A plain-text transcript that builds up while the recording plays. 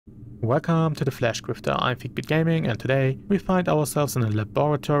Welcome to the Fleshgrifter. I'm ThickBeardGaming, and today we find ourselves in a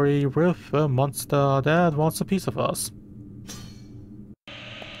laboratory with a monster that wants a piece of us.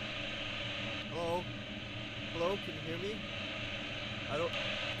 Hello? Hello? Can you hear me? I don't know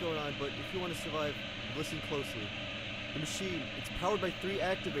what's going on, but if you want to survive, listen closely. The machine, it's powered by 3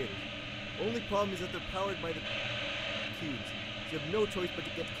 activators. Only problem is that they're powered by the cubes. So you have no choice but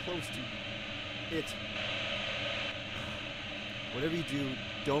to get close to it. Whatever you do,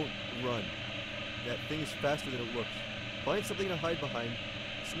 don't run. That thing is faster than it looks. Find something to hide behind,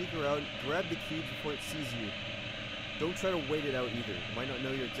 sneak around, grab the cubes before it sees you. Don't try to wait it out either. It might not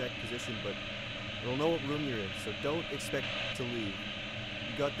know your exact position, but it'll know what room you're in, so don't expect to leave.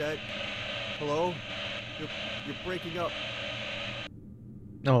 You got that? Hello? You're breaking up.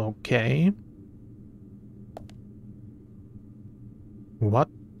 Okay. What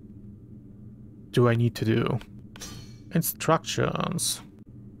do I need to do? Instructions.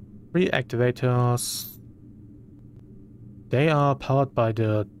 3 activators. They are powered by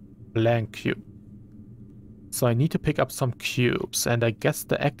the blank cube. So I need to pick up some cubes, and I guess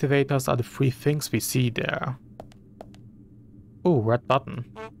the activators are the 3 things we see there. Oh, red button.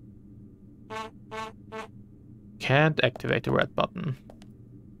 Can't activate the red button.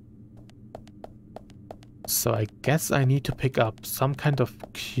 So I guess I need to pick up some kind of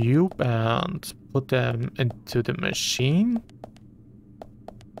cube and put them into the machine.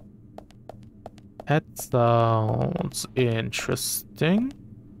 That sounds interesting.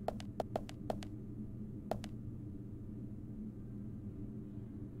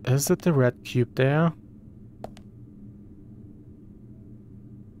 Is it the red cube there?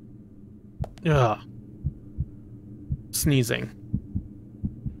 Ugh. Sneezing.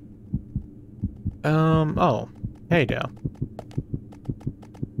 Oh, hey there.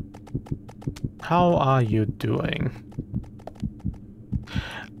 How are you doing?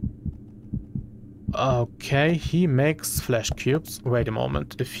 Okay, he makes flesh cubes. Wait a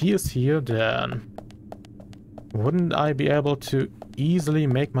moment. If he is here, then wouldn't I be able to easily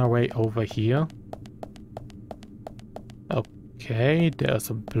make my way over here? Okay, there's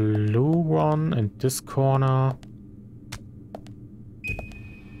a blue one in this corner.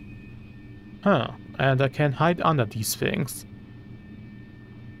 Huh, and I can hide under these things.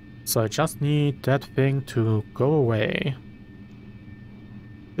 So I just need that thing to go away.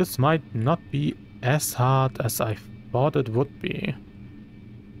 This might not be as hard as I thought it would be.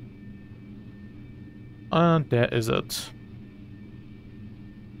 And there is it.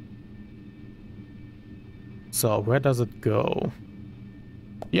 So where does it go?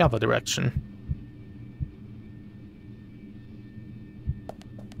 The other direction.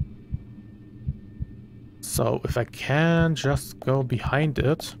 So if I can just go behind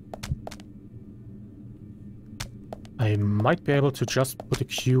it, I might be able to just put a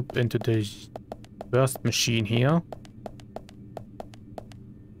cube into the first machine here.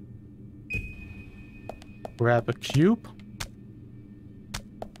 Grab a cube.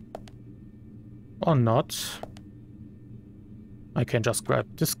 Or not. I can just grab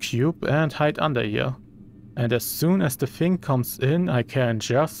this cube and hide under here. And as soon as the thing comes in, I can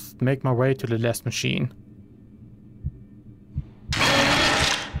just make my way to the last machine.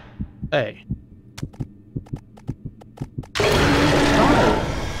 Hey. Oh.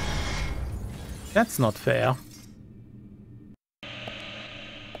 That's not fair.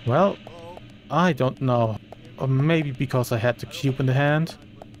 Well, I don't know. Or maybe because I had the cube in the hand.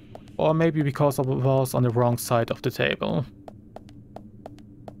 Or maybe because I was on the wrong side of the table.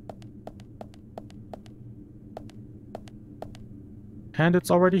 And it's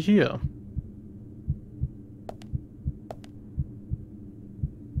already here.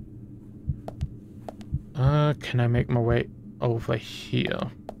 Can I make my way over here?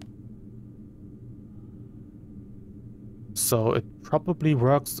 So it probably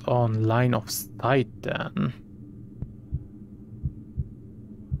works on line of sight then.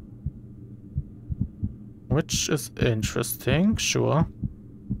 Which is interesting, sure.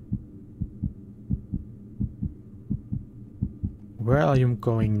 Where are you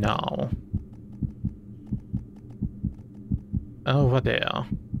going now? Over there.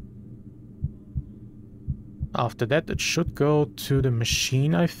 After that, it should go to the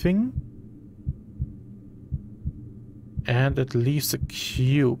machine, I think. And it leaves a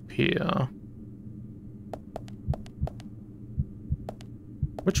cube here.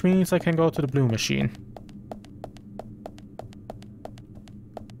 Which means I can go to the blue machine.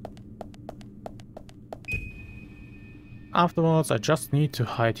 Afterwards, I just need to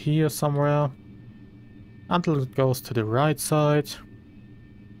hide here somewhere until it goes to the right side.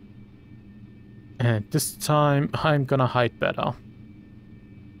 And this time I'm gonna hide better.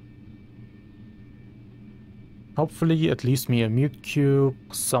 Hopefully it leaves me a mute cube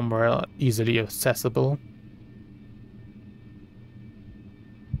somewhere easily accessible.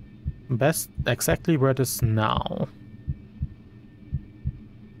 Best exactly where it is now.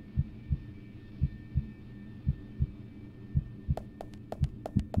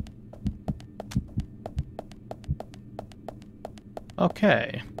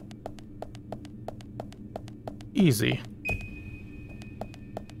 Okay. Easy.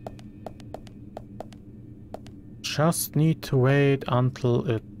 Just need to wait until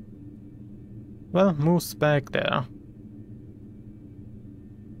it, well, moves back there.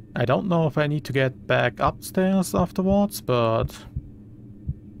 I don't know if I need to get back upstairs afterwards, but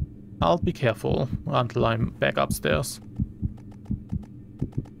I'll be careful until I'm back upstairs.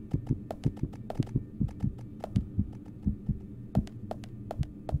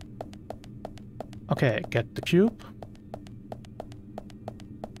 Okay, get the cube.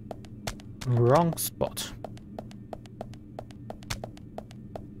 Wrong spot.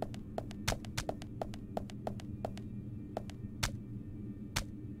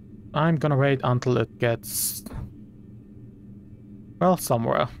 I'm gonna wait until it gets, well,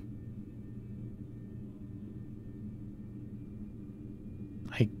 somewhere.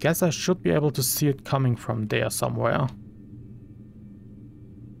 I guess I should be able to see it coming from there somewhere.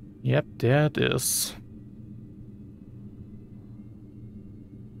 Yep, there it is.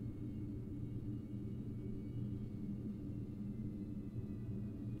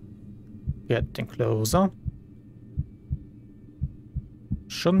 Getting closer.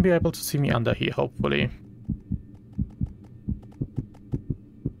 Shouldn't be able to see me under here, hopefully.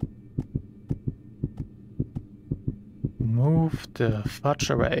 Move the fudge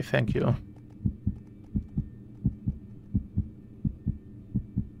away, thank you.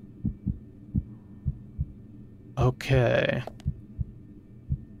 Okay.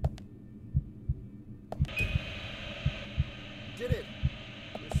 Did it!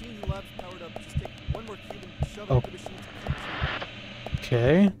 The machine's lab's powered up. Just take one more cube and shove it into the machine.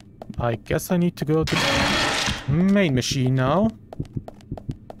 Okay. I guess I need to go to the main machine now.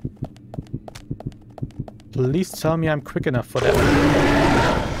 Please tell me I'm quick enough for that.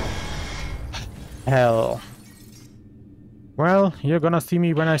 Hell. Well, you're gonna see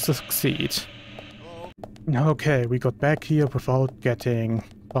me when I succeed. Okay, we got back here without getting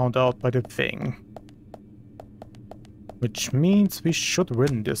found out by the thing. Which means we should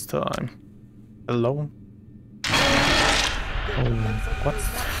win this time. Hello? Oh,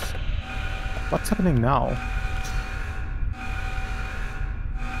 what's happening now?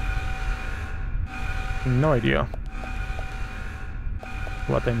 No idea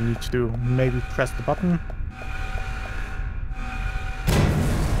what I need to do. Maybe press the button.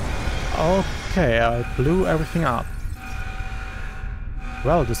 Okay, I blew everything up.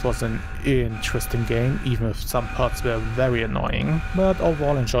 Well, this was an interesting game, even if some parts were very annoying, but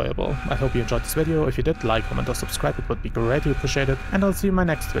overall enjoyable. I hope you enjoyed this video. If you did, like, comment or subscribe, it would be greatly appreciated, and I'll see you in my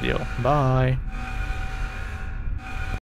next video. Bye!